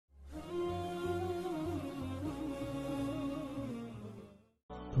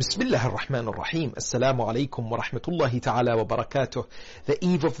Bismillah ar-Rahman ar-Rahim. Assalamu alaikum wa rahmatullahi ta'ala wa barakatuh. The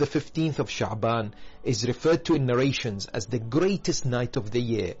eve of the 15th of Sha'ban is referred to in narrations as the greatest night of the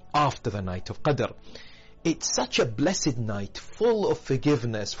year after the night of Qadr. It's such a blessed night, full of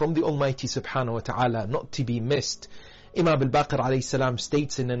forgiveness from the Almighty subhanahu wa ta'ala, not to be missed. Imam al-Baqir alayhi salam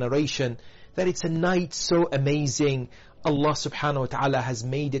states in a narration that it's a night so amazing, Allah subhanahu wa ta'ala has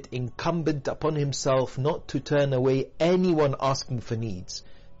made it incumbent upon himself not to turn away anyone asking for needs,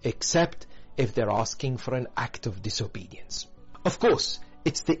 except if they're asking for an act of disobedience. Of course,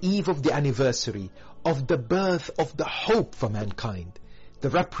 it's the eve of the anniversary of the birth of the hope for mankind, the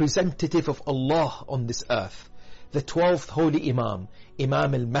representative of Allah on this earth, the 12th holy Imam,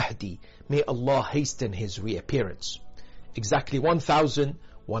 Imam al-Mahdi, may Allah hasten his reappearance. Exactly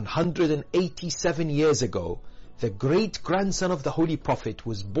 1,187 years ago, the great-grandson of the Holy Prophet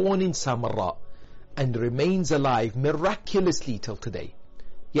was born in Samarra and remains alive miraculously till today.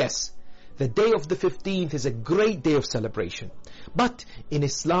 Yes, the day of the 15th is a great day of celebration. But in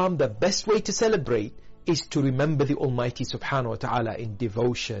Islam, the best way to celebrate is to remember the Almighty subhanahu wa ta'ala in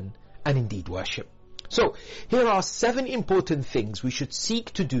devotion and indeed worship. So, here are 7 important things we should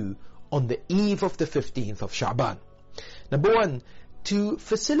seek to do on the eve of the 15th of Sha'ban. Number 1, to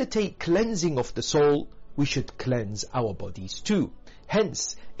facilitate cleansing of the soul, we should cleanse our bodies too.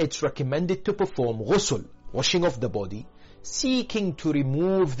 Hence, it's recommended to perform ghusl, washing of the body, seeking to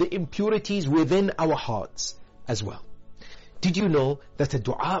remove the impurities within our hearts as well. Did you know that a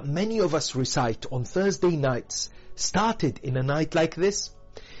dua many of us recite on Thursday nights started in a night like this?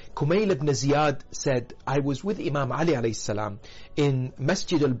 Kumail ibn Ziyad said, I was with Imam Ali alayhi salam in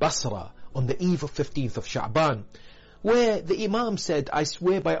Masjid al-Basra on the eve of 15th of Sha'ban, where the Imam said, I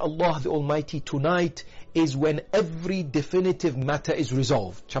swear by Allah the Almighty, tonight is when every definitive matter is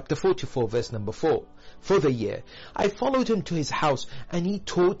resolved. Chapter 44 verse number 4 for the year. I followed him to his house and he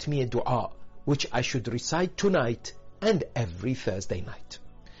taught me a dua which I should recite tonight and every Thursday night.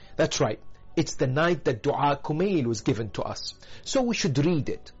 That's right, it's the night that dua Kumail was given to us. So we should read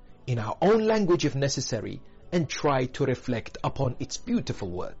it in our own language if necessary and try to reflect upon its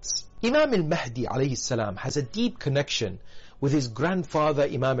beautiful words. Imam al-Mahdi alayhi salam has a deep connection with his grandfather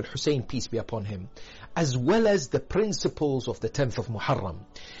Imam al-Hussein, peace be upon him, as well as the principles of the 10th of Muharram.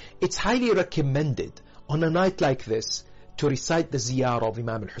 It's highly recommended on a night like this to recite the ziyarah of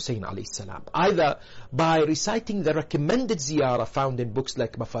Imam al-Hussein alayhi salam, either by reciting the recommended ziyarah found in books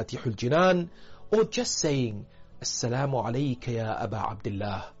like Mafatih al-Jinan, or just saying, Assalamu alayka ya Aba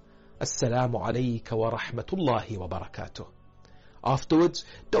Abdullah, Assalamu alayka wa rahmatullahi wa barakatuh. Afterwards,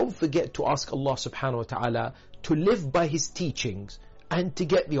 don't forget to ask Allah subhanahu wa ta'ala to live by His teachings and to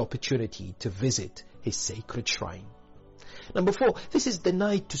get the opportunity to visit His sacred shrine. Number 4, this is the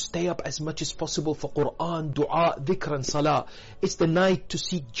night to stay up as much as possible for Quran, dua, dhikr and salah. It's the night to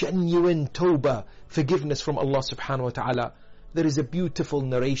seek genuine tawbah, forgiveness from Allah subhanahu wa ta'ala. There is a beautiful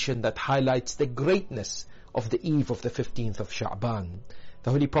narration that highlights the greatness of the eve of the 15th of Sha'ban. The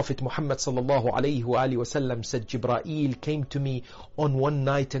Holy Prophet Muhammad sallallahu alayhi wa sallam said, Jibreel came to me on one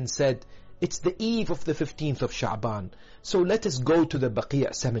night and said, it's the eve of the 15th of Sha'ban, so let us go to the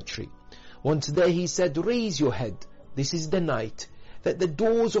Baqi' cemetery. Once there he said, raise your head, this is the night that the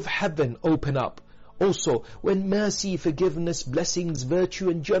doors of heaven open up. Also, when mercy, forgiveness, blessings, virtue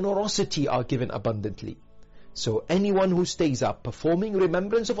and generosity are given abundantly. So anyone who stays up performing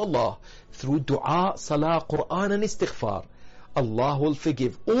remembrance of Allah through dua, salah, Quran and istighfar, Allah will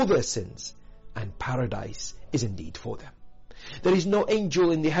forgive all their sins and paradise is indeed for them. There is no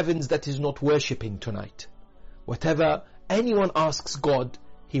angel in the heavens that is not worshipping tonight. Whatever anyone asks God,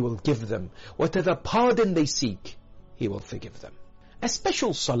 He will give them. Whatever pardon they seek, He will forgive them. A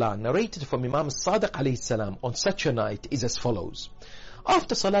special salah narrated from Imam Sadiq alayhi salam on such a night is as follows.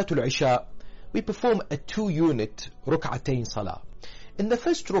 After Salatul Isha, we perform a 2-unit ruk'atayn salah. In the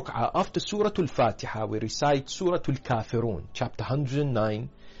first ruk'ah, after Surah Al-Fatiha, we recite Surah Al-Kafirun, chapter 109.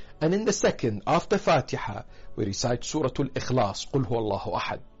 And in the second, after Fatiha, we recite Surah Al-Ikhlas, Qul Huwallahu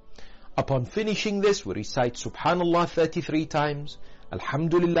Ahad. Upon finishing this, we recite Subhanallah 33 times,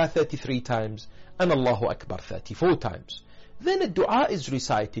 Alhamdulillah 33 times, and Allahu Akbar 34 times. Then a dua is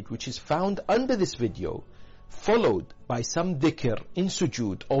recited, which is found under this video, followed by some dhikr in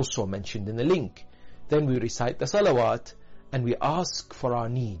sujood, also mentioned in the link. Then we recite the salawat, and we ask for our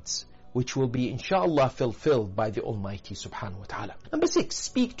needs, which will be inshallah fulfilled by the Almighty subhanahu wa ta'ala. Number 6,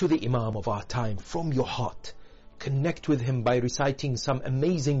 speak to the Imam of our time from your heart. Connect with him by reciting some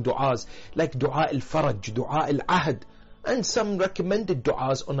amazing du'as like Dua al-Faraj, Dua al-Ahd, and some recommended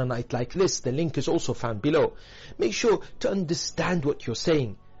du'as on a night like this. The link is also found below. Make sure to understand what you're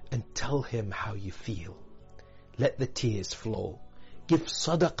saying and tell him how you feel. Let the tears flow. give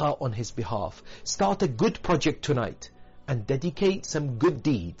sadaqah on his behalf, start a good project tonight, and dedicate some good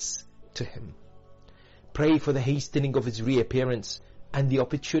deeds to him. Pray for the hastening of his reappearance and the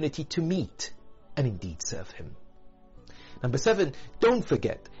opportunity to meet and indeed serve him. Number 7, don't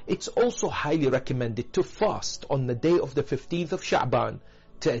forget, it's also highly recommended to fast on the day of the 15th of Sha'ban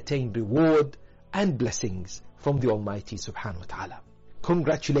to attain reward and blessings from the Almighty Subhanahu wa Ta'ala.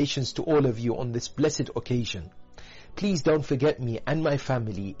 Congratulations to all of you on this blessed occasion. Please don't forget me and my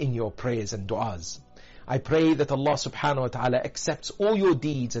family in your prayers and du'as. I pray that Allah Subhanahu wa Ta'ala accepts all your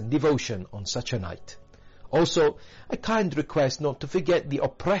deeds and devotion on such a night. Also, a kind request not to forget the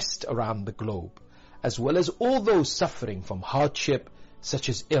oppressed around the globe, as well as all those suffering from hardship such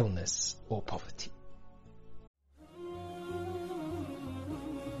as illness or poverty.